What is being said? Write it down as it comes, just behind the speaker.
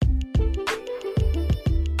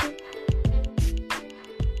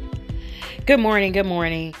Good morning. Good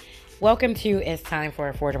morning. Welcome to It's Time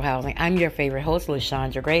for Affordable Housing. I'm your favorite host,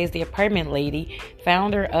 LaShondra Graves, the apartment lady,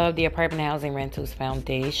 founder of the Apartment Housing Rentals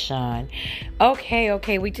Foundation.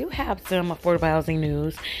 Okay, we do have some affordable housing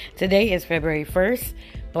news. Today is February 1st,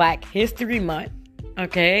 Black History Month.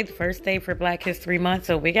 Okay, the first day for Black History Month,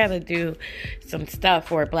 so we got to do some stuff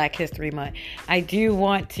for Black History Month. I do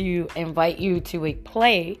want to invite you to a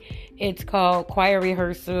play. It's called Choir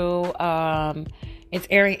Rehearsal. It's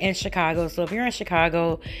airing in Chicago, so if you're in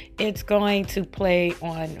Chicago, it's going to play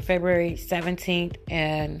on February 17th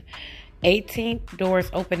and 18th. Doors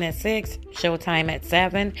open at 6, showtime at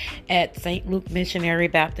 7 at St. Luke Missionary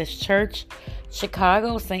Baptist Church,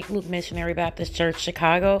 Chicago. St. Luke Missionary Baptist Church,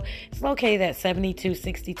 Chicago. It's located at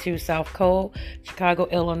 7262 South Cole, Chicago,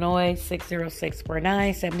 Illinois,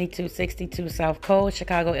 60649. 7262 South Cole,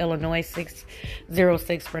 Chicago, Illinois,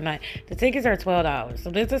 60649. The tickets are $12. So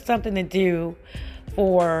this is something to do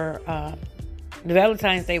for the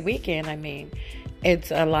Valentine's Day weekend. I mean,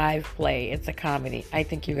 it's a live play. It's a comedy. I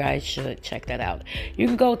think you guys should check that out. You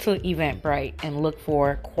can go to Eventbrite and look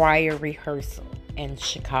for Choir Rehearsal in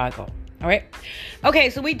Chicago. All right.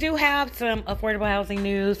 Okay, so we do have some affordable housing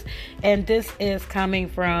news, and this is coming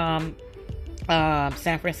from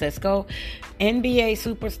San Francisco. NBA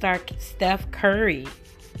superstar Steph Curry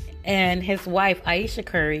and his wife, Ayesha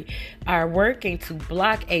Curry, are working to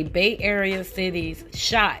block a Bay Area city's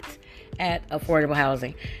shot at affordable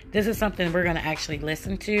housing. This is something we're going to actually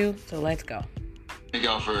listen to, so let's go. Thank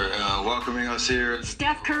y'all for welcoming us here.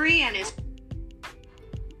 Steph Curry and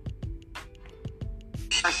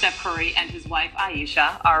his wife,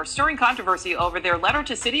 Ayesha, are stirring controversy over their letter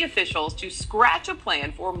to city officials to scratch a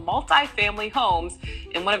plan for multi-family homes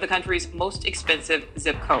in one of the country's most expensive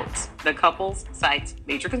zip codes. The couple cites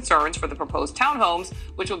major concerns for the proposed townhomes,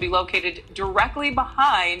 which will be located directly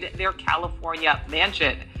behind their California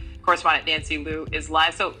mansion. Correspondent Nancy Liu is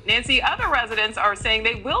live. So, Nancy, other residents are saying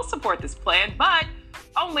they will support this plan, but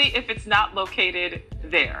only if it's not located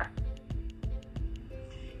there.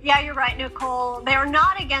 Yeah, you're right, Nicole. They're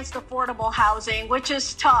not against affordable housing, which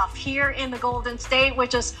is tough here in the Golden State,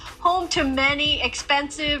 which is home to many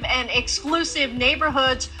expensive and exclusive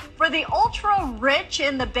neighborhoods for the ultra-rich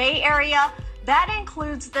in the Bay Area. That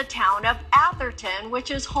includes the town of Atherton, which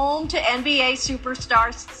is home to NBA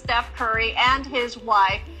superstar Steph Curry and his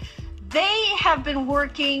wife. They have been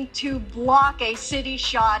working to block a city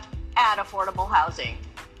shot at affordable housing.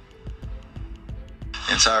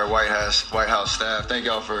 Entire White House staff, thank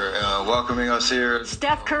y'all for welcoming us here.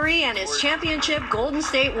 Steph Curry and his championship Golden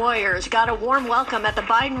State Warriors got a warm welcome at the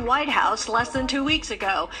Biden White House less than 2 weeks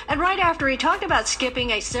ago, and right after he talked about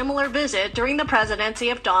skipping a similar visit during the presidency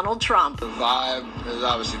of Donald Trump. The vibe is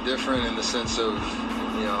obviously different in the sense of,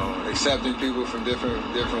 accepting people from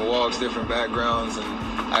different walks, different backgrounds, and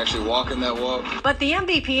actually walking that walk. But the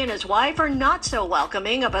MVP and his wife are not so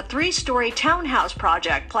welcoming of a 3-story townhouse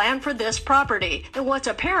project planned for this property in what's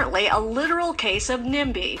apparently a literal case of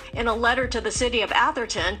NIMBY. In a letter to the city of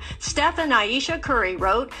Atherton, Steph and Ayesha Curry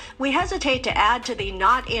wrote, "We hesitate to add to the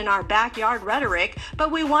not in our backyard rhetoric,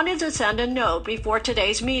 but we wanted to send a note before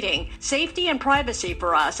today's meeting. Safety and privacy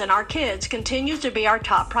for us and our kids continues to be our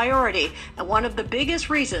top priority, and one of the biggest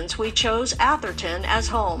reasons we chose Atherton as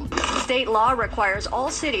home. State law requires all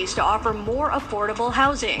cities to offer more affordable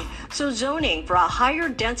housing, so zoning for a higher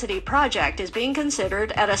density project is being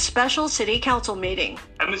considered at a special city council meeting."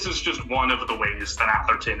 And this is just one of the ways that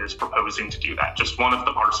Atherton is proposing to do that. Just one of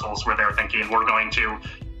the parcels where they're thinking we're going to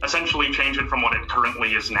essentially change it from what it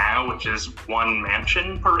currently is now, which is 1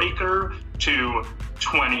 mansion per acre, to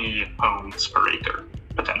 20 homes per acre,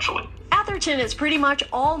 potentially. Atherton is pretty much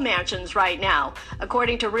all mansions right now.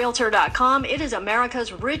 According to Realtor.com, it is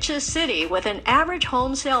America's richest city with an average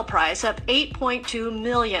home sale price of $8.2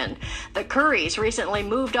 million. The Currys recently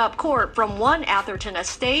moved up court from one Atherton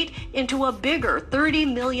estate into a bigger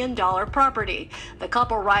 $30 million property. The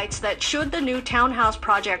couple writes that should the new townhouse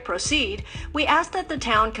project proceed, we ask that the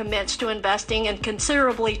town commits to investing in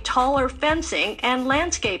considerably taller fencing and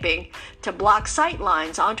landscaping to block sight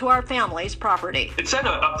lines onto our family's property. It said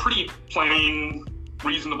a pretty plain,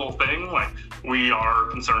 reasonable thing, like we are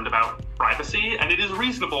concerned about privacy, and it is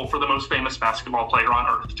reasonable for the most famous basketball player on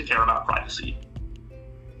earth to care about privacy.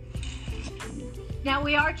 Now,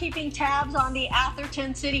 we are keeping tabs on the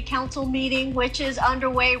Atherton City Council meeting, which is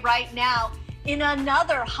underway right now. In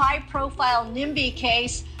another high-profile NIMBY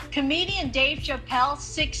case, comedian Dave Chappelle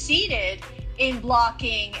succeeded in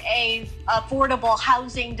blocking a affordable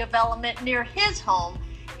housing development near his home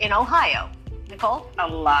in Ohio. Nicole? A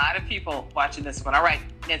lot of people watching this one. All right,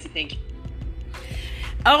 Nancy, thank you.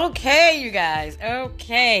 Okay, you guys.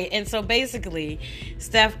 Okay. And so basically,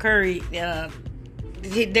 Steph Curry, they're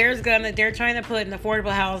trying to put an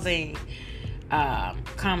affordable housing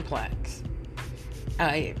complex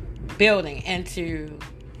building into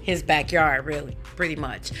his backyard, really, pretty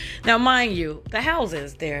much. Now, mind you, the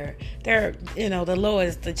houses they're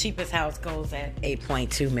the cheapest house goes at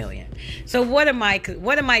 $8.2 million. So what are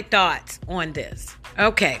my thoughts on this?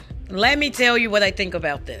 Okay, let me tell you what I think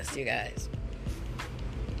about this, you guys.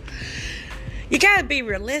 You gotta be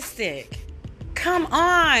realistic. Come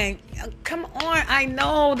on. I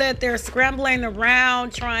know that they're scrambling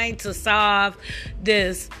around trying to solve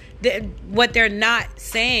this. What they're not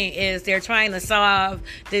saying is they're trying to solve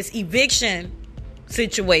this eviction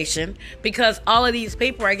situation, because all of these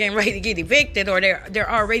people are getting ready to get evicted, or they're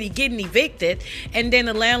already getting evicted, and then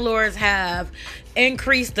the landlords have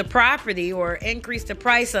increased the property or increased the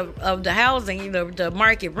price of the housing, the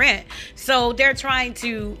market rent. So they're trying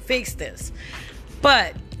to fix this.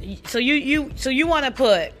 But so you want to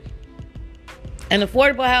put an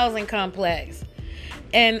affordable housing complex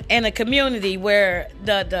in a community where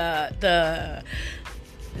the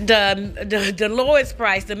lowest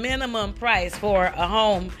price, the minimum price for a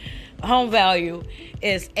home value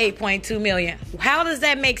is $8.2 million. How does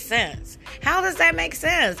that make sense?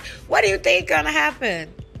 What do you think gonna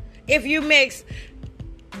happen if you mix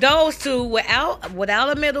those two without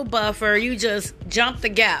a middle buffer? You just jump the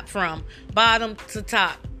gap from bottom to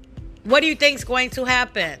top. What do you think's going to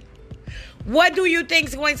happen?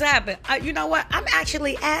 You know what? I'm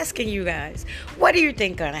actually asking you guys. What do you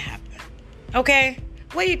think gonna happen? Okay?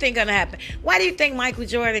 What do you think gonna happen? Why do you think Michael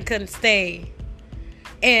Jordan couldn't stay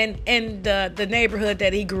in the neighborhood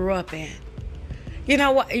that he grew up in? You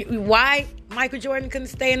know what? Why Michael Jordan couldn't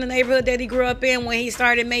stay in the neighborhood that he grew up in when he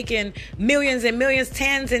started making millions and millions,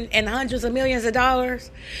 tens and hundreds of millions of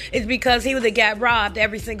dollars? It's because he would have got robbed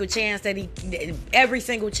every single chance.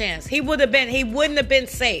 He wouldn't have been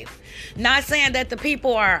safe. Not saying that the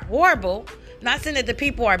people are horrible, not saying that the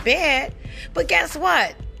people are bad, but guess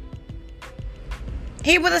what?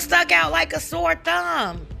 He would have stuck out like a sore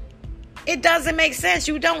thumb. It doesn't make sense.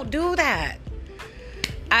 You don't do that.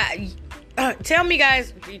 Tell me,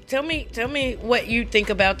 guys. Tell me what you think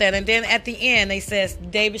about that. And then at the end, they says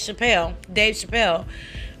Dave Chappelle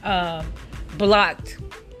blocked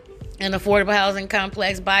an affordable housing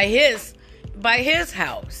complex by his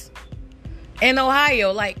house in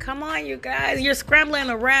Ohio. Like, come on, you guys. You're scrambling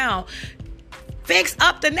around. Fix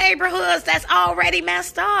up the neighborhoods that's already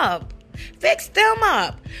messed up. Fix them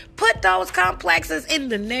up. Put those complexes in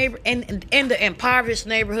the impoverished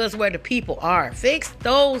neighborhoods where the people are. Fix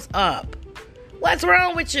those up. What's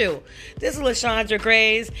wrong with you? This is LaShondra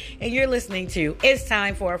Graves, and you're listening to It's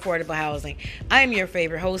Time for Affordable Housing. I'm your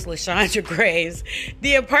favorite host, LaShondra Graves,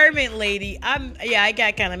 the apartment lady. I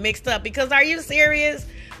got kind of mixed up because, are you serious?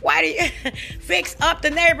 Why do you fix up the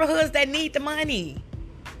neighborhoods that need the money?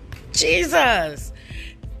 Jesus.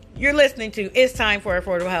 You're listening to It's Time for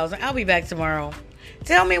Affordable Housing. I'll be back tomorrow.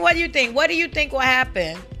 Tell me, what do you think? What do you think will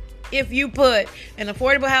happen if you put an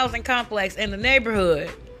affordable housing complex in the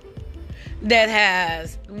neighborhood that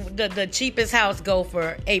has the cheapest house go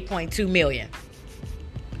for $8.2 million?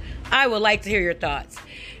 I would like to hear your thoughts.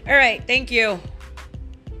 All right. Thank you.